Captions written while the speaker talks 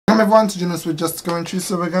Welcome everyone to Junosuede just coming through.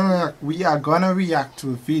 So we are gonna react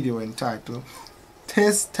to a video entitled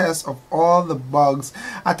Taste Test of all the bugs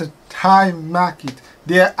at a Thai market.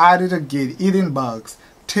 They're at it again, eating bugs.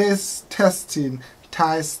 Taste testing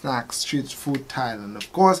Thai snacks, street food Thailand.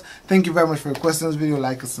 Of course, thank you very much for requesting this video.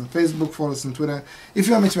 Like us on Facebook, follow us on Twitter. If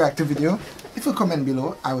you want me to react to a video, if you comment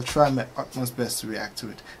below, I will try my utmost best to react to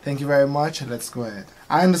it. Thank you very much. Let's go ahead.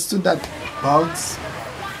 I understood that bugs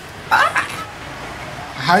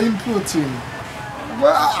high in protein,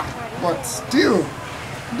 but still,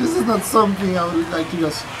 this is not something I would like to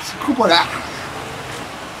just scoop on that.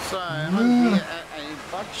 So I'm here at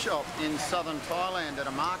a bug shop in southern Thailand at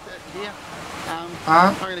a market here.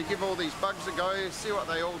 I'm going to give all these bugs a go, see what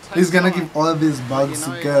they all taste. He's gonna give all these bugs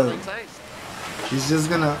a go. He's just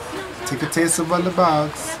gonna take a taste of all the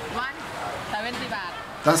bugs.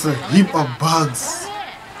 That's a heap of bugs.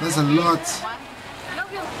 That's a lot.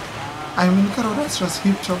 I mean, look at all that's just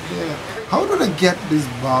heaped up there. How do they get these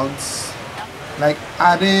bugs? Like,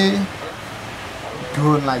 are they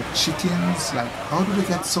growing like chickens? Like, how do they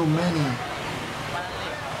get so many?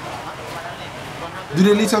 Do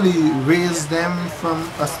they literally raise them from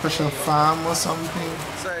a special farm or something?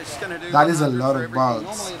 So it's gonna do that is a lot of bugs.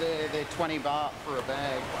 Normally they're 20 baht for a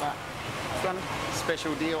bag, but it's got a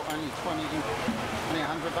special deal, only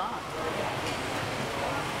 100 baht.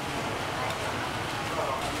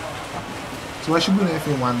 So I should be left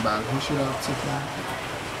in one bag. Who should have taken?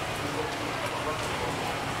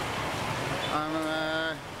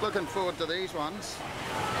 I'm looking forward to these ones.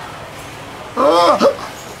 Oh!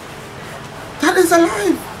 That is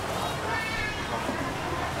alive!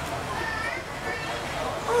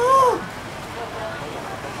 Oh!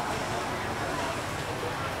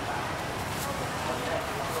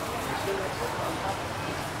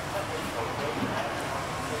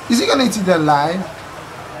 Is he gonna eat it alive?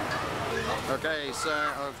 Okay, so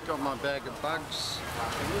I've got my bag of bugs.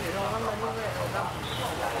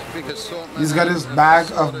 Big assortment. He's got his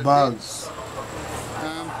bag of bugs.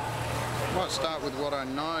 Might start with what I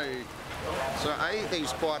know. So I eat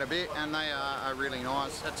these quite a bit and they are really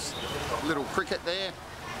nice. That's a little cricket there.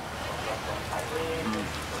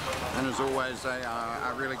 And as always they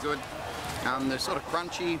are really good. They're sort of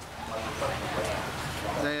crunchy.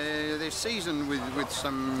 They're seasoned with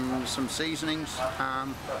some seasonings.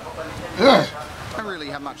 Don't really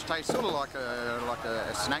have much taste. Sort of like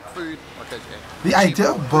a snack food, like the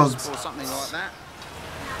idea of bugs or something like that.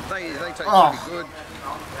 They taste pretty good.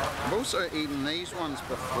 I've also eaten these ones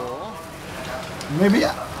before. Maybe.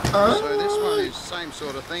 So this one is same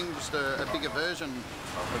sort of thing, just a bigger version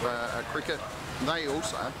of a cricket. They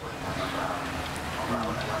also.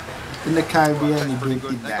 In the Caribbean, you don't eat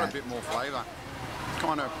They've got that. a bit more flavour.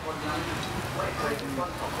 Kind of.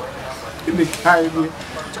 In the Caribbean,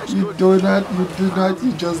 you do not,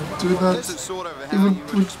 you just do not This is sort of how even you would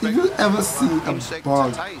put, expect if you ever see a insects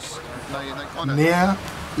bug to taste. They kind of near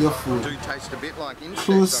your food, do taste a bit like insects,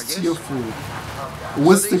 close I guess. to your food,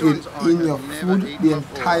 wasting these ones it I in have your never food, eaten the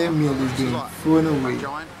before. entire meal is This being like thrown a away.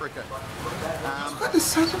 giant cricket. Look at the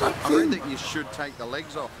size of that I read thing. that you should take the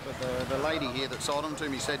legs off, but the lady here that sold them to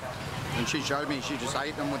me said, and she showed me, she just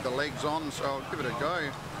ate them with the legs on, so I'll give it a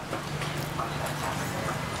go.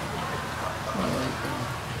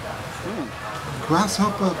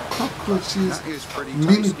 Grasshopper, cockroaches, That is pretty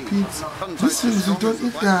millipedes. This is, you don't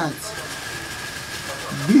eat that.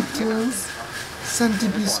 Beetles,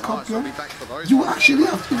 centipede, scorpion. You actually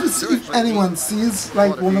have to see if anyone sees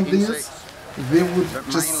like one of these, they would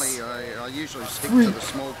just mainly I usually stick to the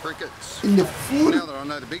small crickets. in the food. Now that I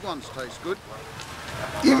know the big ones taste good.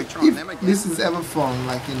 If this is ever found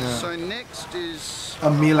like in So next is a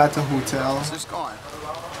meal at a hotel, this guy.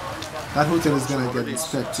 that hotel is gonna get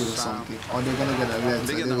inspected or something, or they're gonna get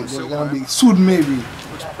arrested. They're gonna be silkworm. sued maybe.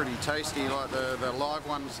 Looks pretty tasty, like the live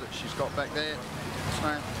ones that she's got back there.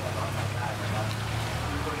 So,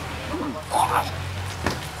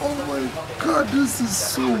 Oh my god, this is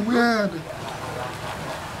so weird.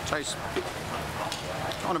 tastes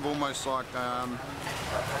kind of almost like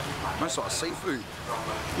seafood,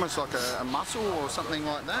 almost like a mussel or something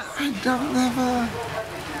like that. I don't never.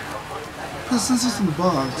 This is in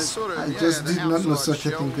bugs. Sort of, I just did not know such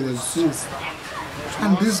a thing could exist.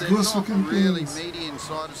 And Nice. these They're gross not looking really things. meaty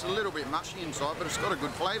inside. It's a little bit mushy inside, but it's got a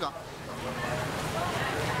good flavour.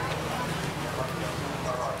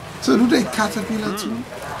 So do they caterpillar too?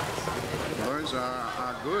 Those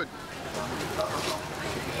are good.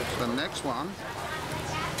 The next one,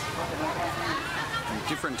 a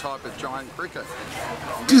different type of giant cricket.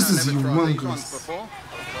 This I've is never tried these ones humongous. before.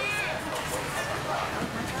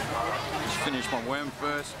 Just finish my worm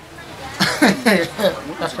first.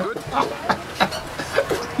 It's good.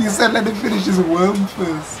 He said let him finish his worm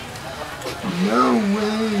first. No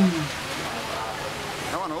way.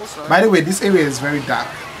 By the way, this area is very dark.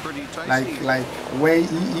 Like where he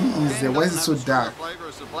is there. Why is it so dark?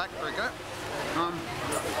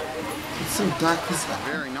 It's so dark. It's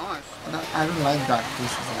very nice. I don't like dark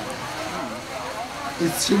places like that.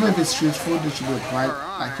 It's even if it's street food, it should be bright.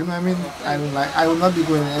 Like, you know what I mean? I don't like. I will not be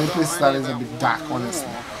going in any place that is a bit dark. Honestly,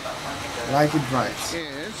 I like it bright.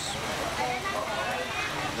 Yes.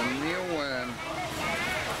 The mealworm.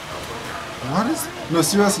 What is? No,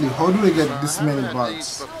 seriously. How do they get this many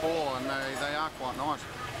bugs? Before, and they are quite nice.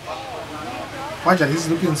 Watch that. He's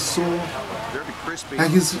looking so. Very crispy. Like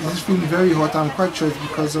he's feeling very hot. I'm quite sure it's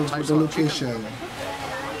because of the location.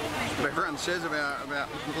 What everyone says about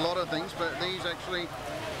a lot of things, but these actually.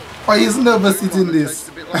 Oh, he's nervous eating this.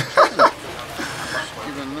 A bit like chicken.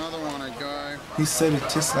 Give another one a go. He said it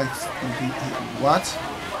tastes like what?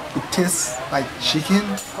 It tastes like chicken.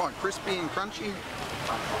 Quite crispy and crunchy.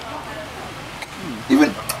 Even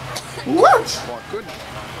what? Quite good.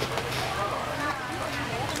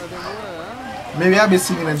 So there were. Maybe I'll be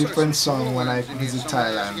singing a different song when I visit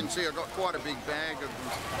Thailand. You can see I got quite a big bag of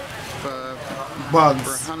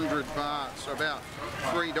bugs for 100 baht, so about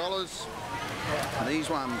 $3. These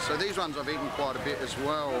ones, so these ones I've eaten quite a bit as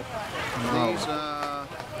well. Wow. These are,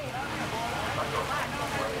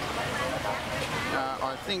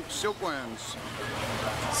 I think, silkworms.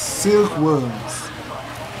 Silkworms.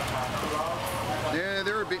 Yeah,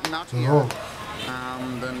 they're a bit nuttier. Oh.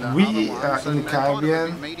 Than we other ones, are in the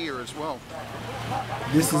Caribbean. Meatier as well.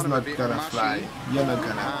 This is not gonna fly. You're not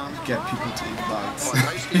gonna get people to eat bugs.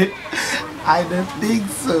 I don't think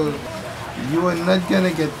so. You are not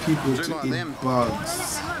gonna get people to eat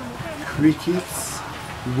bugs. Crickets,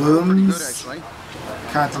 worms,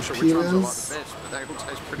 caterpillars,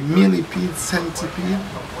 millipede, centipede.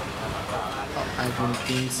 I don't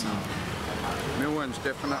think so. Mealworm's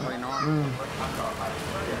definitely not.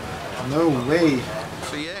 No way.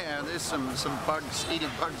 So yeah, there's some bugs, eating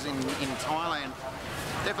bugs in Thailand.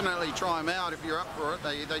 Definitely try them out if you're up for it.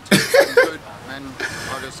 They taste pretty good. And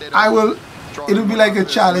like I said, I will. It'll be like a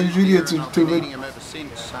challenge video to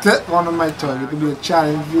get one on my tongue. It'll be a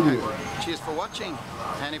challenge video. Cheers for watching.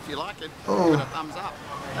 And if you like it, give it a thumbs up.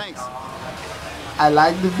 Thanks. I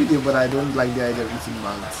like the video, but I don't like the idea of eating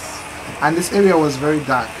bugs. And this area was very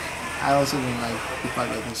dark. I also don't like the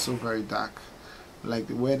fact that it was so very dark. Like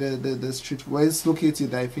where the street where it's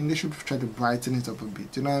located, I think they should try to brighten it up a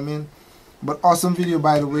bit. You know what I mean? But awesome video,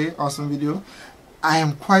 by the way. Awesome video. I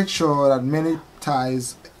am quite sure that many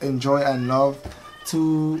Thais enjoy and love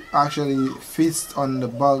to actually feast on the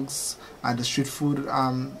bugs at the street food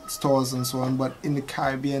stores and so on. But in the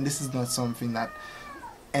Caribbean, this is not something that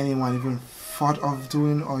anyone even thought of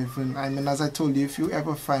doing, or even, I mean, as I told you, if you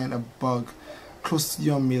ever find a bug close to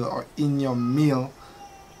your meal or in your meal,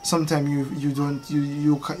 sometimes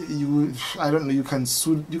I don't know, you can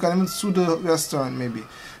even sue the restaurant maybe.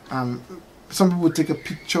 Some people take a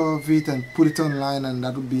picture of it and put it online, and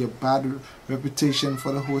that would be a bad reputation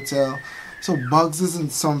for the hotel. So bugs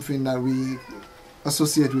isn't something that we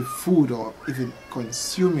associate with food or even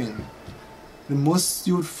consuming. The most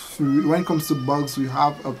when it comes to bugs, we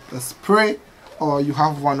have a spray, or you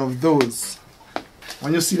have one of those.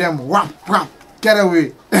 When you see them, whap, whap, get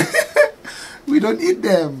away. We don't eat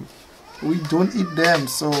them. We don't eat them.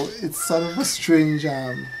 So it's sort of a strange,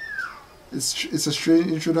 it's a strange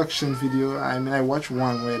introduction video. I mean, I watched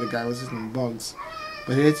one where the guy was eating bugs,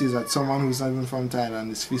 but here it is that someone who's not even from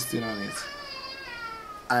Thailand is feasting on it.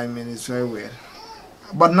 I mean, it's very weird.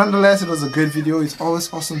 But nonetheless, it was a great video. It's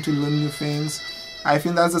always awesome to learn new things. I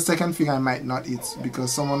think that's the second thing I might not eat,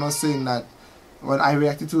 because someone was saying that when I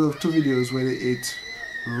reacted to 2 videos where they ate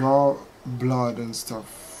raw blood and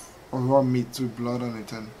stuff, or raw meat with blood on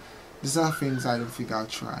it, and these are things I don't think I'll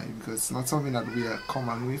try, because it's not something that we are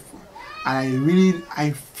common with. And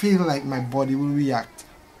I feel like my body will react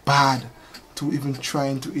bad to even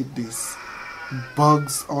trying to eat this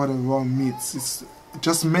bugs or the raw meats. It's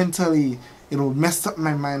just mentally, it will mess up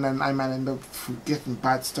my mind, and I might end up getting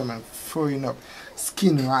bad stomach, throwing up,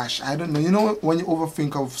 skin rash. I don't know. You know, when you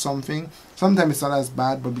overthink of something, sometimes it's not as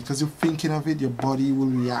bad, but because you're thinking of it, your body will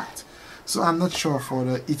react. So I'm not sure for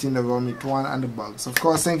the eating the raw meat one and the bugs. Of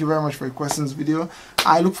course, thank you very much for your questions video.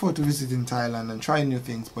 I look forward to visiting Thailand and trying new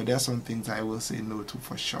things, but there are some things I will say no to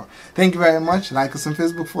for sure. Thank you very much. Like us on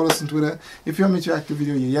Facebook, follow us on Twitter. If you want me to react to a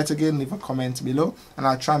video yet again, leave a comment below, and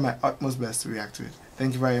I'll try my utmost best to react to it.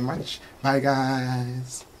 Thank you very much. Bye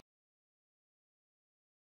guys.